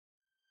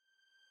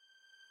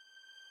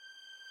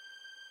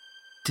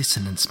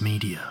Dissonance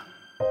Media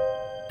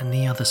and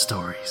the Other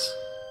Stories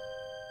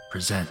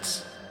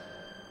presents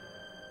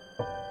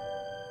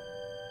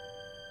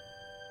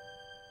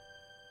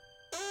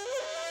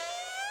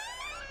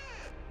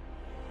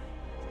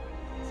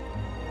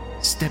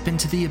Step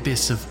into the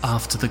abyss of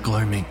After the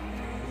Gloaming,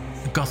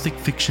 a gothic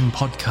fiction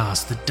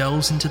podcast that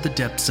delves into the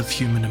depths of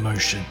human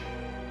emotion.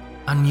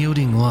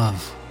 Unyielding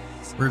love,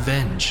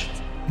 revenge,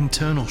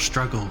 internal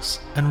struggles,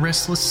 and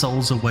restless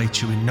souls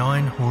await you in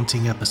 9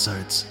 haunting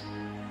episodes,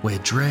 where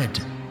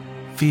dread,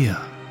 fear,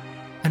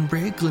 and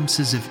rare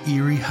glimpses of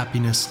eerie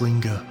happiness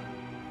linger.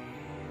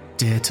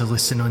 Dare to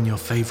listen on your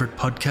favourite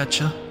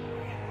podcatcher?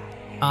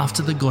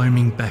 After the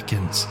Gloaming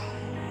beckons.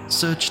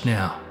 Search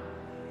now,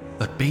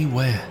 but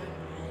beware.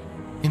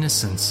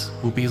 Innocence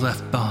will be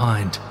left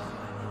behind.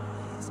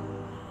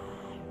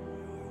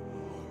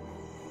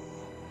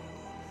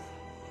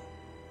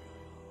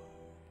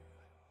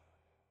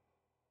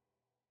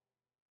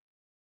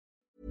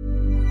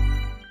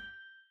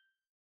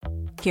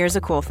 Here's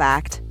a cool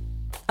fact.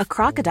 A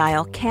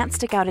crocodile can't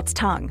stick out its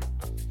tongue.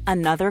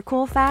 Another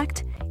cool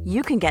fact,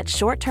 you can get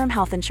short-term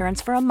health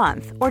insurance for a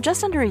month or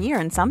just under a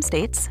year in some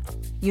states.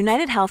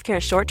 United Healthcare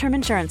short-term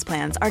insurance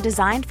plans are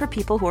designed for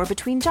people who are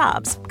between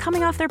jobs,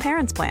 coming off their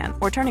parents' plan,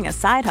 or turning a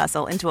side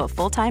hustle into a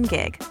full-time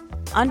gig.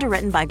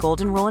 Underwritten by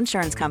Golden Rule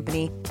Insurance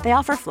Company, they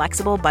offer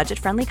flexible,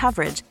 budget-friendly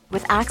coverage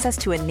with access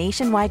to a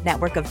nationwide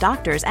network of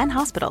doctors and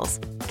hospitals.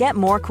 Get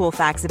more cool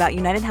facts about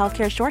United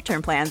Healthcare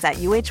short-term plans at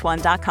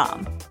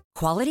uh1.com.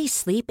 Quality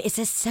sleep is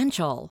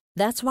essential.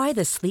 That's why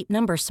the Sleep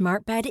Number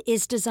Smart Bed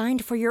is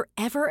designed for your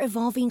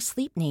ever-evolving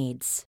sleep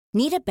needs.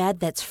 Need a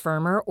bed that's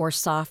firmer or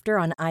softer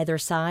on either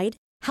side?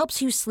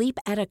 Helps you sleep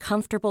at a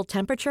comfortable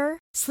temperature?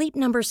 Sleep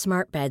Number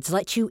Smart Beds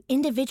let you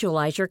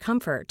individualize your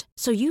comfort,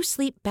 so you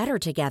sleep better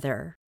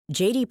together.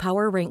 J.D.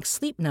 Power ranks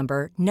Sleep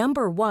Number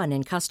number 1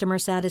 in customer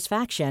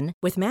satisfaction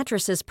with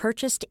mattresses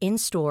purchased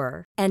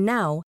in-store. And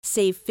now,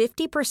 save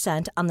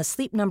 50% on the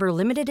Sleep Number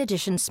Limited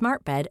Edition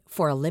Smart Bed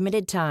for a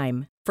limited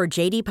time. For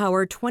J.D.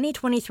 Power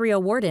 2023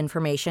 award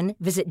information,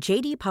 visit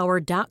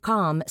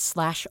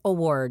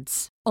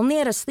jdpower.com/awards. Only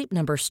at a Sleep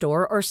Number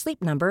store or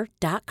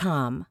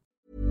sleepnumber.com.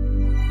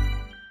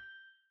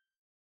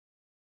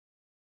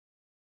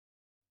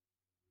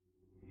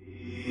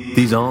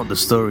 These aren't the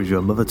stories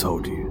your mother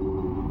told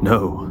you.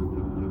 No,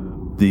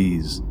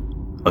 these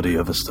are the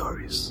other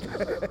stories.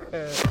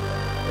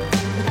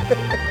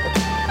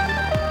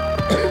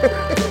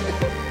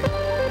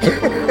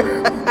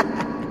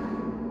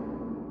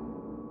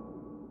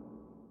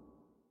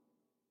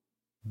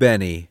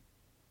 Benny.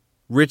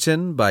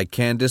 Written by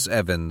Candace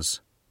Evans.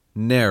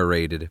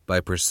 Narrated by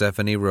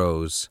Persephone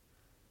Rose.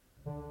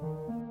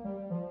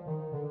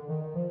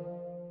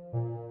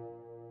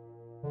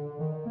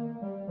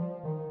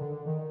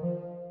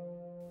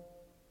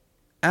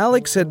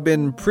 Alex had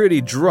been pretty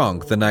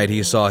drunk the night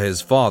he saw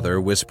his father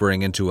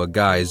whispering into a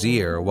guy's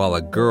ear while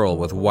a girl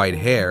with white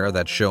hair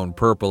that shone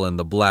purple in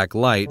the black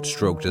light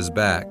stroked his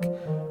back.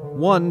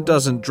 One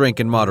doesn't drink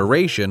in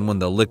moderation when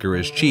the liquor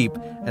is cheap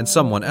and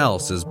someone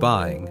else is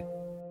buying.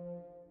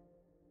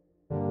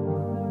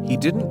 He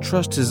didn't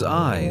trust his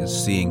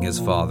eyes seeing his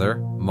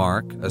father,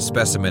 Mark, a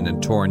specimen in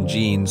torn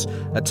jeans,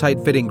 a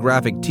tight-fitting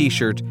graphic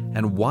t-shirt,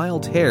 and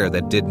wild hair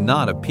that did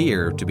not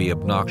appear to be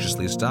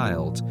obnoxiously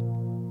styled.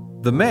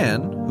 The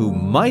man, who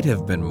might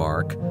have been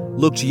Mark,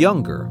 looked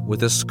younger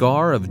with a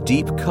scar of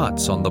deep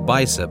cuts on the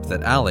bicep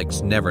that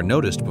Alex never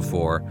noticed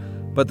before,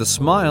 but the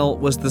smile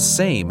was the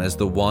same as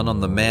the one on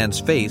the man's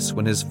face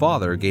when his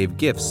father gave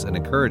gifts and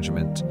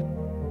encouragement.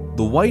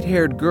 The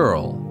white-haired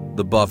girl,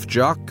 the buff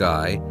jock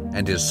guy,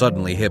 and his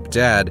suddenly hip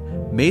dad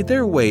made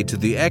their way to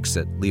the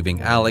exit, leaving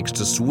Alex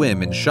to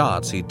swim in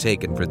shots he'd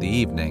taken for the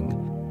evening.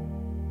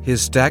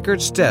 His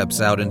staggered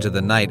steps out into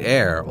the night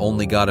air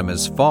only got him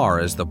as far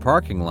as the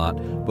parking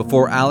lot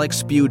before Alex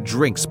spewed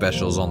drink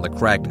specials on the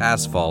cracked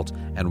asphalt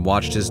and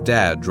watched his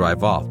dad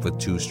drive off with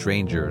 2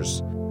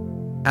 strangers.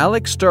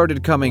 Alex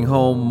started coming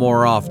home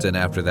more often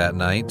after that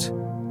night.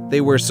 They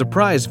were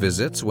surprise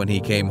visits when he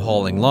came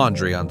hauling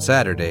laundry on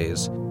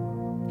Saturdays.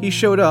 He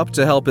showed up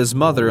to help his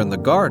mother in the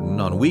garden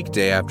on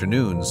weekday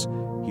afternoons.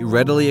 He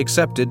readily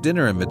accepted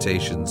dinner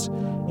invitations.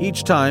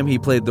 Each time he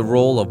played the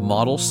role of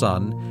model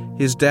son,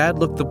 his dad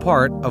looked the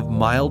part of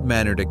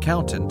mild-mannered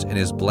accountant in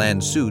his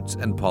bland suits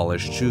and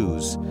polished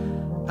shoes.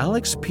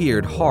 Alex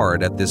peered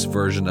hard at this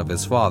version of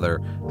his father,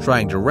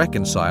 trying to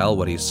reconcile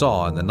what he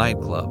saw in the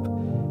nightclub.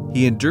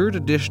 He endured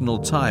additional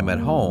time at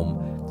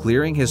home,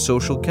 clearing his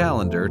social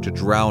calendar to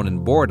drown in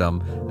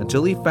boredom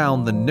until he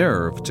found the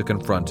nerve to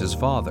confront his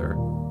father.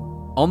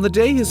 On the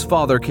day his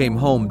father came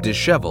home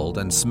disheveled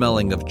and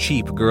smelling of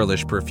cheap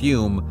girlish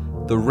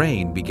perfume, the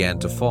rain began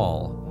to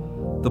fall.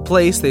 The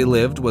place they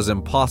lived was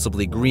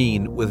impossibly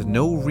green with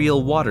no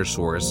real water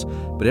source,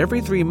 but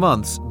every 3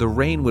 months the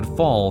rain would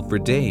fall for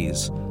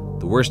days,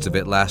 the worst of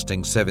it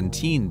lasting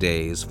 17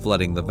 days,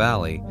 flooding the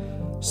valley.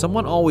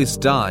 Someone always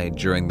died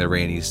during the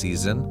rainy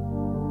season.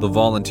 The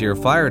volunteer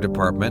fire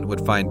department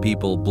would find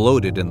people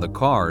bloated in the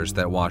cars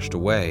that washed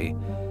away.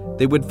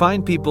 They would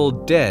find people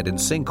dead in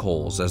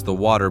sinkholes as the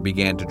water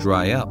began to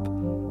dry up.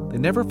 They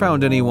never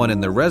found anyone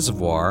in the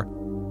reservoir,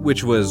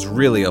 which was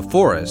really a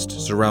forest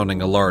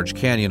surrounding a large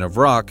canyon of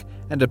rock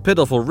and a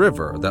pitiful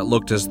river that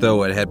looked as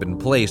though it had been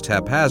placed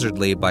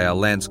haphazardly by a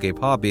landscape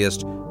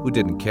hobbyist who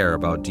didn't care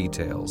about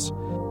details.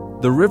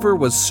 The river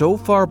was so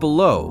far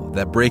below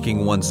that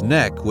breaking one's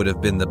neck would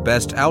have been the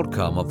best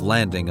outcome of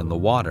landing in the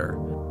water.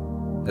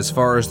 As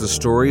far as the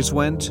stories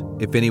went,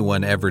 if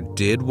anyone ever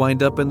did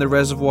wind up in the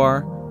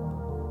reservoir,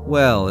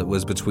 well, it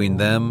was between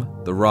them,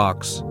 the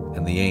rocks,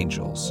 and the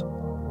angels.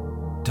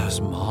 Does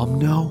Mom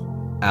know?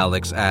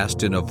 Alex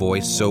asked in a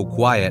voice so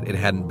quiet it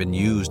hadn't been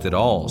used at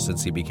all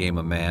since he became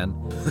a man.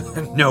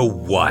 Know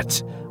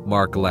what?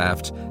 Mark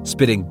laughed,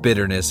 spitting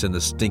bitterness in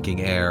the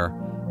stinking air.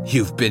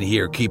 You've been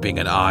here keeping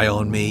an eye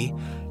on me?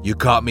 You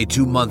caught me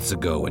 2 months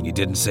ago and you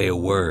didn't say a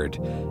word.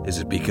 Is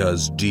it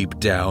because deep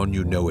down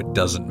you know it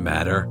doesn't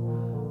matter?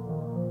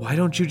 Why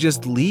don't you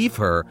just leave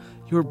her?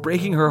 You're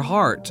breaking her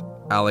heart.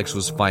 Alex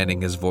was finding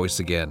his voice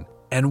again.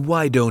 And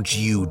why don't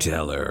you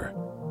tell her?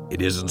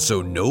 It isn't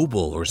so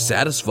noble or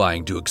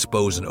satisfying to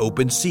expose an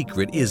open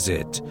secret, is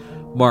it?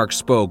 Mark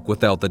spoke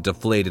without the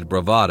deflated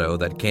bravado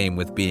that came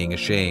with being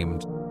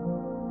ashamed.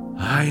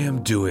 I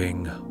am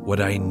doing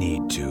what I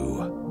need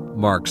to.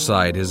 Mark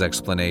sighed his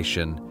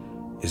explanation.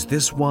 Is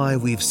this why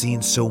we've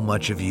seen so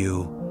much of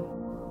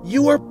you?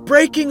 You are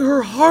breaking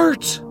her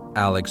heart!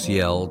 Alex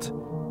yelled.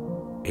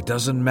 It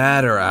doesn't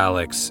matter,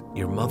 Alex.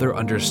 Your mother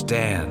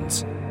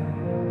understands.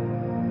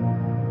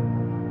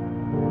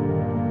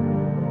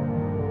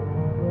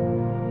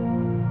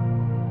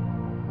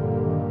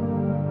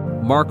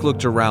 Mark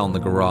looked around the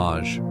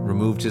garage,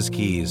 removed his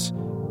keys.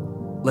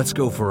 Let's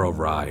go for a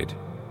ride.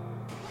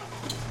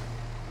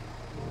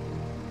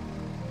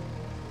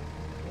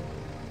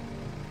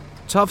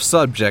 Tough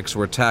subjects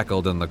were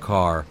tackled in the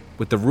car,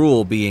 with the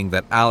rule being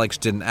that Alex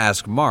didn't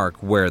ask Mark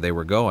where they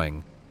were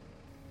going.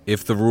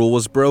 If the rule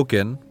was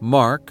broken,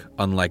 Mark,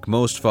 unlike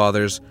most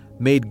fathers,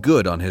 made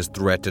good on his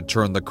threat to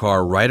turn the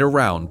car right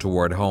around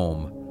toward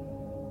home.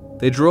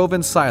 They drove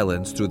in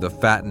silence through the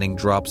fattening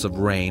drops of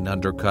rain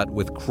undercut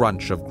with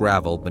crunch of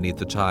gravel beneath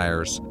the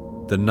tires.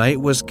 The night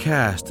was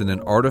cast in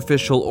an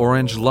artificial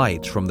orange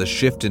light from the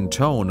shift in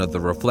tone of the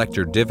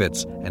reflector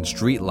divots and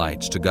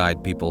streetlights to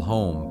guide people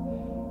home.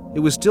 It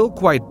was still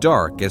quite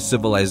dark as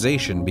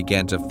civilization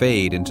began to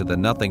fade into the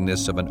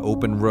nothingness of an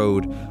open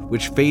road,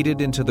 which faded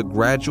into the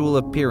gradual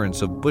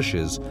appearance of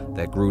bushes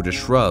that grew to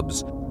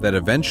shrubs that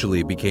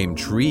eventually became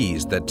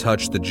trees that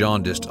touched the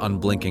jaundiced,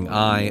 unblinking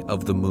eye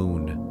of the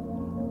moon.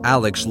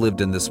 Alex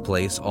lived in this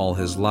place all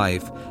his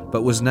life,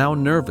 but was now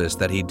nervous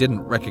that he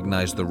didn't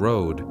recognize the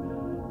road.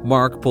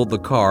 Mark pulled the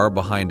car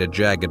behind a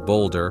jagged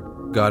boulder,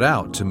 got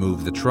out to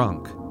move the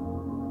trunk.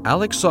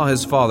 Alex saw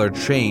his father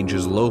change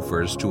his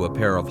loafers to a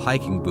pair of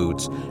hiking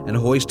boots and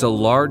hoist a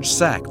large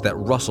sack that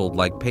rustled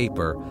like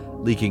paper,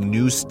 leaking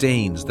new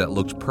stains that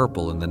looked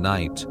purple in the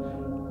night.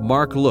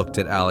 Mark looked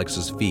at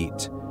Alex's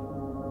feet.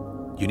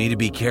 You need to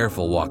be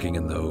careful walking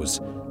in those.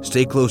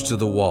 Stay close to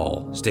the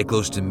wall. Stay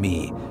close to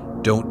me.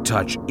 Don't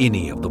touch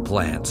any of the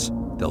plants.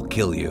 They'll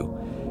kill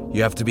you.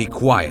 You have to be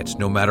quiet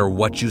no matter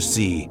what you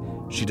see.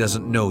 She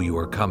doesn't know you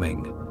are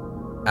coming.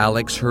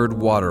 Alex heard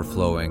water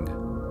flowing.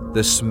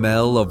 The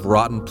smell of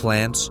rotten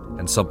plants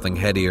and something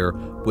headier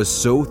was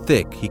so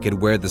thick he could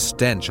wear the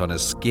stench on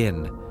his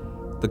skin.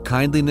 The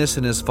kindliness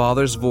in his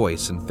father's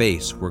voice and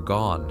face were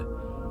gone.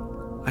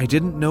 I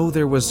didn't know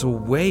there was a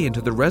way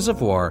into the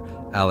reservoir,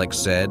 Alex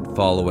said,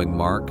 following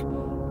Mark.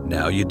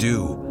 Now you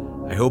do.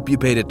 I hope you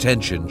paid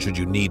attention should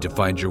you need to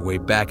find your way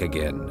back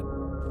again.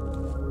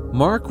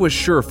 Mark was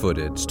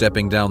sure-footed,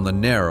 stepping down the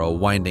narrow,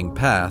 winding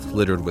path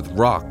littered with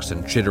rocks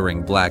and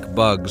chittering black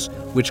bugs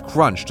which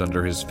crunched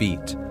under his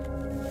feet.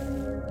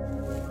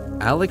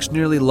 Alex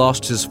nearly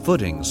lost his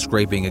footing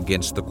scraping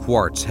against the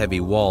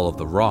quartz-heavy wall of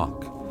the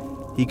rock.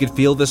 He could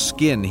feel the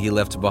skin he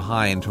left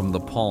behind from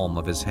the palm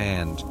of his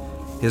hand.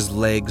 His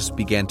legs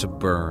began to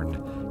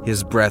burn.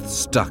 His breath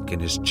stuck in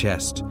his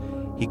chest.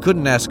 He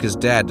couldn't ask his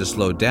dad to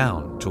slow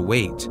down, to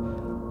wait.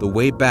 The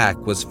way back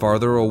was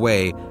farther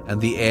away, and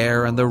the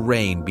air and the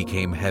rain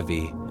became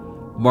heavy.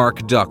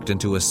 Mark ducked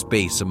into a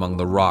space among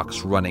the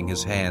rocks, running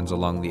his hands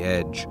along the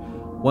edge.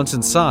 Once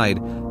inside,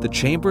 the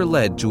chamber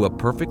led to a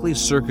perfectly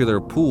circular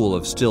pool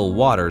of still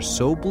water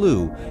so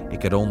blue it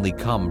could only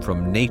come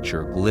from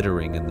nature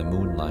glittering in the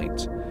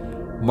moonlight.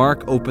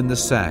 Mark opened the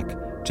sack,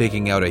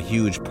 taking out a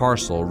huge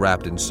parcel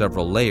wrapped in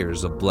several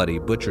layers of bloody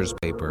butcher's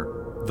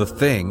paper. The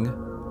thing,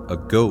 a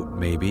goat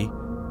maybe,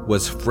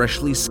 was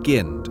freshly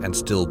skinned and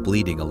still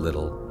bleeding a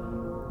little.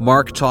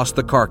 Mark tossed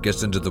the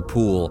carcass into the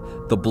pool,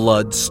 the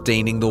blood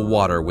staining the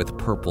water with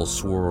purple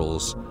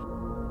swirls.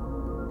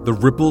 The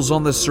ripples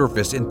on the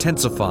surface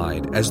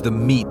intensified as the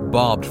meat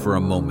bobbed for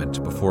a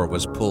moment before it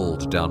was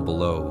pulled down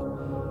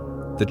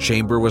below. The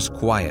chamber was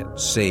quiet,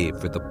 save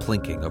for the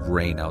plinking of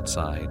rain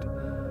outside.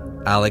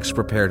 Alex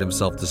prepared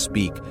himself to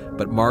speak,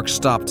 but Mark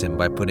stopped him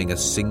by putting a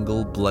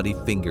single bloody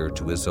finger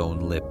to his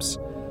own lips.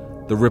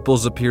 The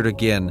ripples appeared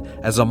again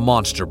as a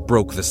monster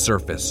broke the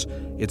surface.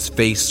 Its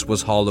face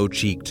was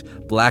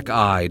hollow-cheeked,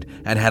 black-eyed,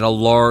 and had a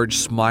large,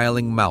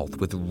 smiling mouth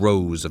with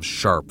rows of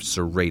sharp,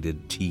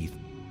 serrated teeth.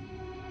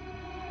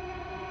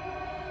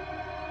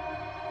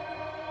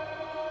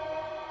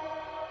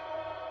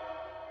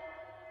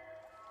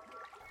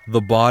 The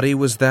body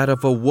was that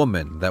of a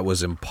woman that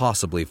was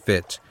impossibly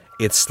fit,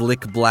 its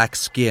slick black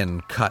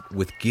skin cut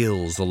with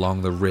gills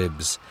along the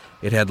ribs.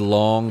 It had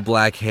long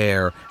black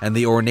hair and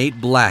the ornate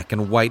black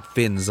and white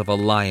fins of a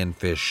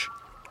lionfish.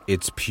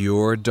 Its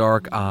pure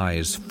dark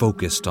eyes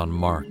focused on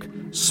Mark,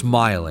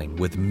 smiling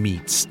with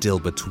meat still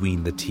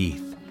between the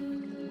teeth.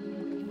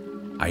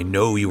 "I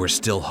know you are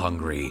still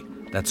hungry.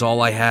 That's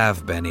all I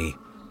have, Benny."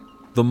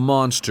 The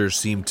monster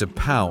seemed to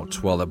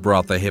pout while it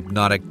brought the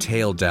hypnotic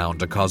tail down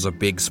to cause a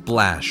big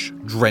splash,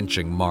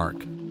 drenching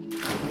Mark.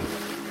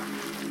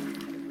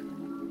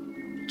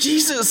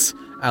 "Jesus!"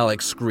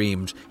 Alex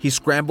screamed. He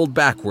scrambled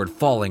backward,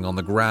 falling on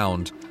the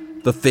ground.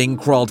 The thing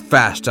crawled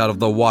fast out of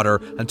the water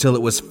until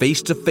it was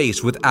face to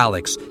face with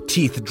Alex,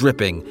 teeth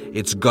dripping,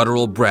 its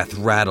guttural breath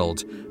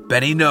rattled.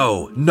 "Benny,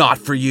 no, not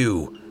for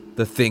you."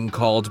 The thing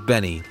called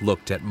Benny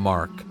looked at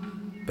Mark.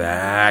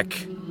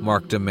 "Back,"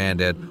 Mark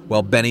demanded,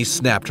 while Benny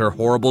snapped her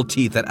horrible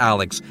teeth at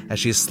Alex as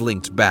she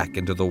slinked back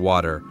into the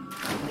water.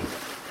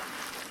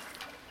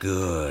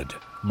 "Good,"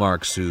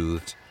 Mark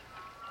soothed.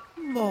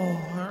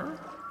 "More.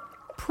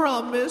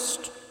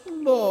 Promised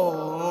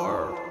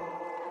more,"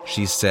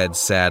 she said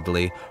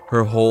sadly,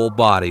 her whole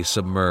body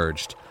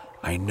submerged.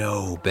 "I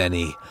know,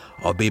 Benny.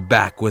 I'll be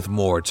back with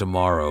more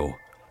tomorrow."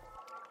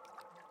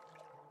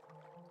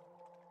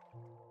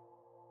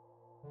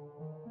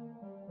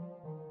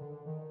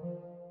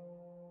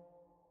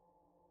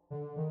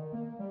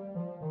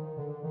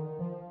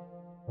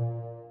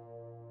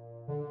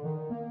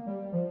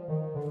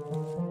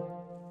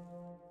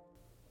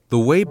 The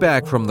way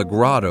back from the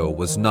grotto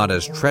was not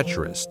as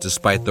treacherous,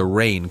 despite the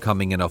rain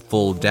coming in a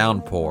full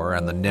downpour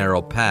and the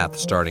narrow path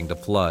starting to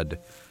flood.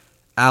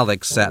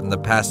 Alex sat in the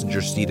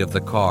passenger seat of the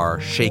car,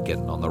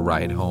 shaken on the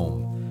ride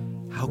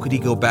home. How could he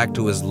go back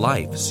to his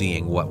life,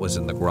 seeing what was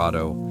in the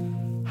grotto?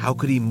 How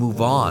could he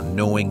move on,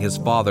 knowing his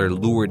father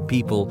lured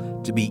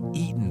people to be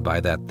eaten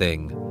by that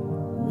thing?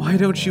 "Why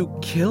don't you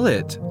kill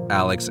it?"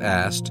 Alex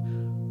asked.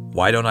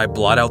 "Why don't I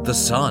blot out the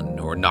sun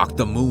or knock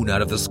the moon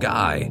out of the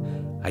sky?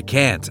 I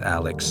can't,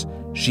 Alex.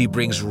 She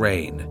brings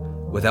rain.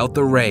 Without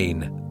the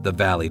rain, the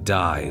valley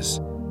dies."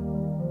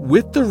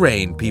 "With the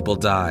rain, people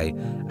die,"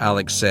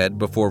 Alex said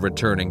before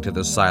returning to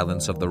the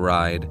silence of the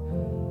ride.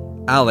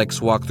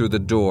 Alex walked through the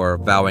door,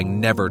 vowing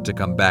never to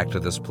come back to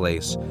this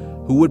place.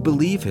 Who would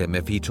believe him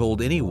if he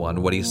told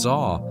anyone what he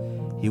saw?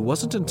 He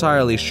wasn't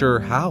entirely sure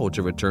how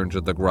to return to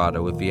the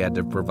grotto if he had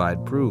to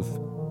provide proof.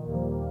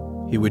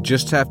 He would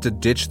just have to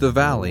ditch the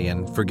valley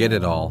and forget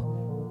it all.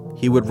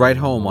 He would write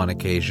home on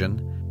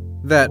occasion.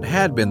 That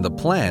had been the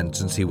plan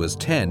since he was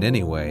 10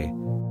 anyway.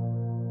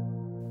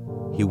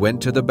 He went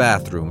to the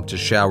bathroom to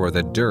shower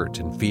the dirt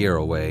and fear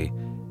away.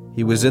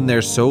 He was in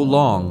there so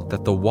long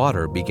that the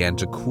water began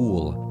to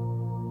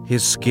cool.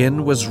 His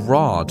skin was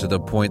raw to the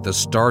point the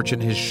starch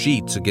in his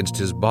sheets against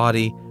his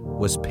body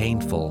was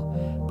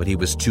painful, but he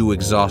was too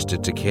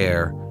exhausted to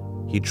care.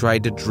 He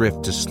tried to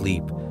drift to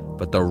sleep,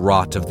 but the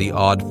rot of the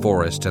odd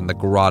forest and the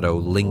grotto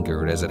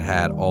lingered as it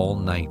had all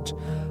night.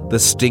 The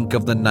stink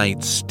of the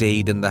night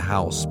stayed in the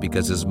house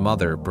because his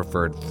mother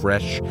preferred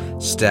fresh,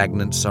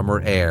 stagnant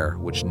summer air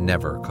which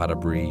never caught a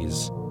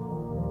breeze.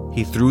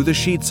 He threw the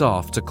sheets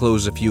off to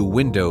close a few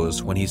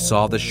windows when he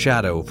saw the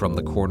shadow from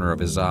the corner of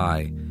his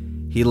eye.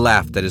 He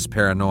laughed at his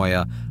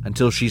paranoia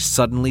until she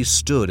suddenly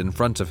stood in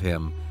front of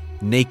him,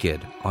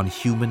 naked on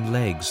human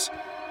legs.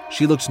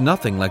 She looked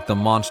nothing like the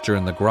monster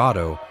in the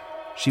grotto.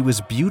 She was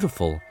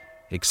beautiful,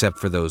 except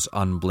for those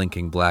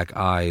unblinking black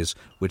eyes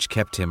which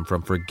kept him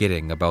from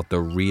forgetting about the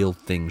real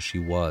thing she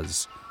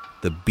was,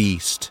 the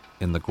beast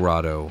in the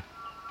grotto.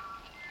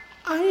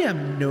 "I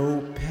am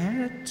no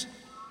pet,"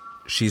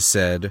 she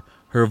said,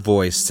 her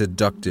voice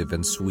seductive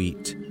and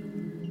sweet.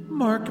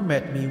 "Mark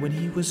met me when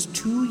he was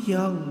too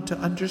young to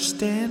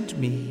understand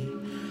me.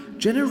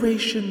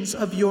 Generations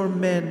of your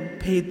men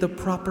paid the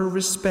proper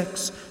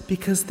respects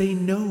because they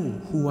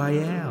know who I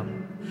am.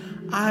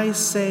 I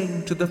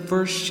sang to the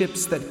first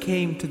ships that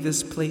came to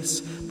this place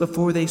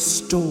before they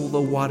stole the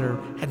water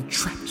and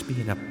trapped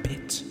me in a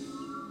pit.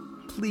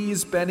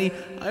 Please, Benny,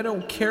 I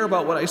don't care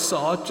about what I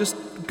saw. Just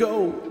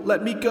go.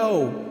 Let me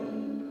go.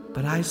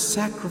 But I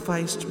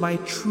sacrificed my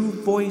true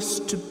voice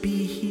to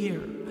be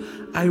here.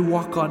 I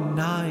walk on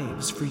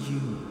knives for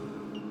you."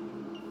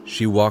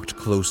 She walked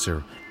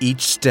closer,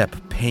 each step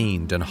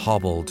pained and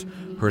hobbled,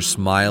 her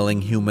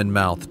smiling human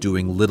mouth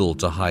doing little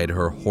to hide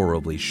her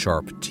horribly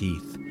sharp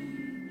teeth.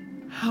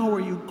 "How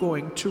are you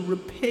going to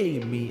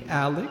repay me,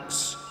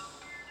 Alex?"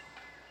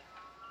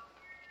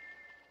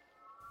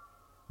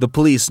 The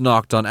police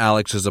knocked on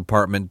Alex's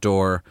apartment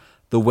door.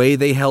 The way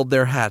they held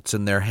their hats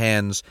in their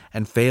hands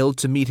and failed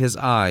to meet his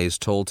eyes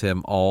told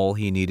him all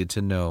he needed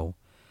to know.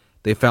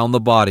 They found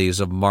the bodies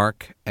of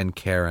Mark and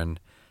Karen,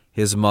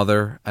 his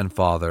mother and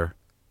father.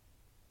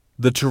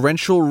 The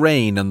torrential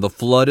rain and the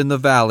flood in the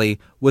valley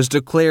was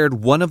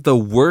declared one of the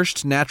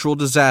worst natural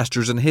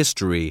disasters in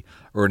history,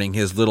 earning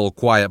his little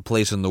quiet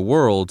place in the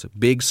world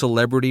big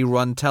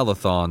celebrity-run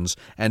telethons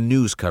and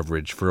news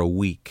coverage for a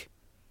week.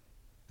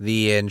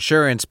 "The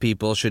insurance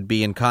people should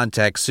be in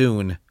contact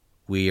soon.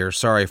 We are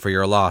sorry for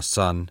your loss,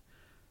 son,"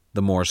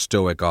 the more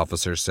stoic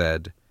officer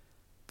said.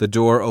 The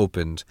door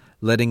opened,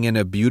 letting in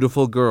a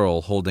beautiful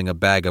girl holding a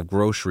bag of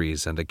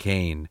groceries and a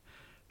cane.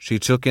 She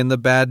took in the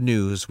bad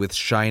news with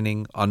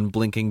shining,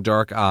 unblinking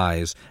dark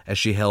eyes as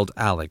she held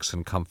Alex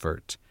in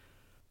comfort.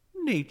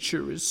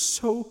 "Nature is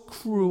so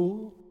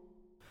cruel,"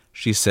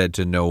 she said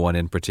to no one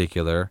in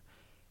particular.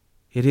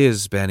 "It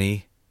is,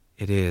 Benny,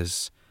 it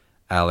is,"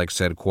 Alex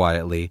said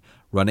quietly,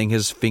 running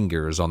his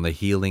fingers on the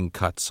healing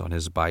cuts on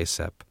his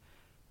bicep.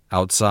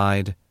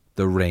 Outside,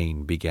 the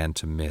rain began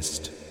to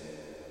mist.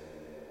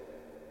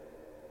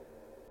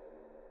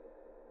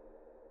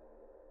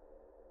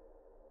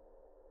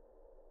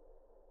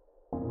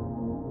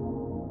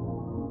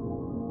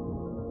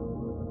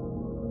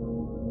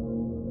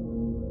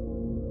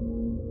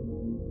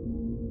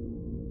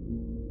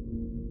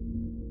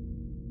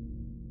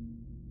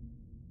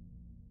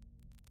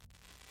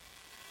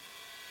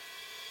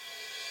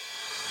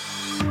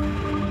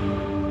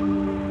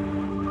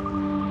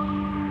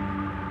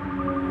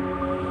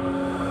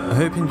 I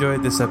hope you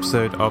enjoyed this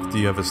episode of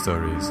The Other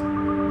Stories.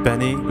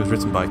 Benny was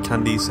written by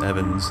Candice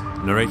Evans,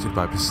 narrated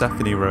by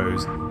Persephone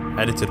Rose,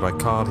 edited by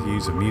Carl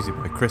Hughes, with music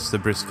by Chris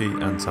Zabriskie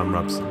and Tom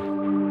Robson.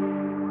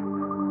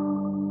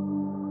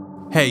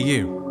 Hey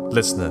you,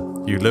 listener,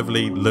 you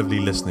lovely, lovely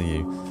listener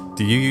you.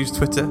 Do you use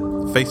Twitter,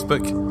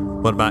 Facebook?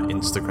 What about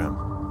Instagram?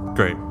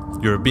 Great,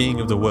 you're a being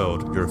of the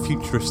world, you're a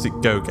futuristic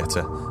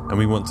go-getter, and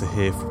we want to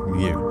hear from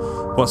you.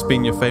 What's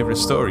been your favourite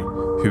story?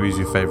 Who is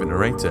your favourite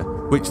narrator?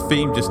 Which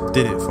theme just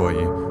did it for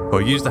you?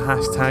 Or use the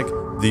hashtag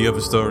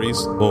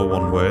 #TheOtherStories, all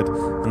one word,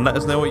 and let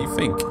us know what you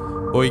think.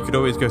 Or you could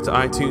always go to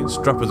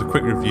iTunes, drop us a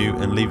quick review,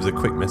 and leave us a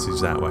quick message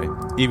that way.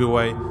 Either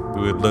way,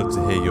 we would love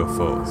to hear your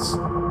thoughts.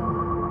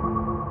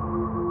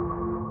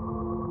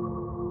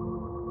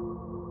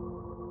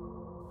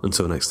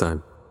 Until next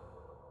time.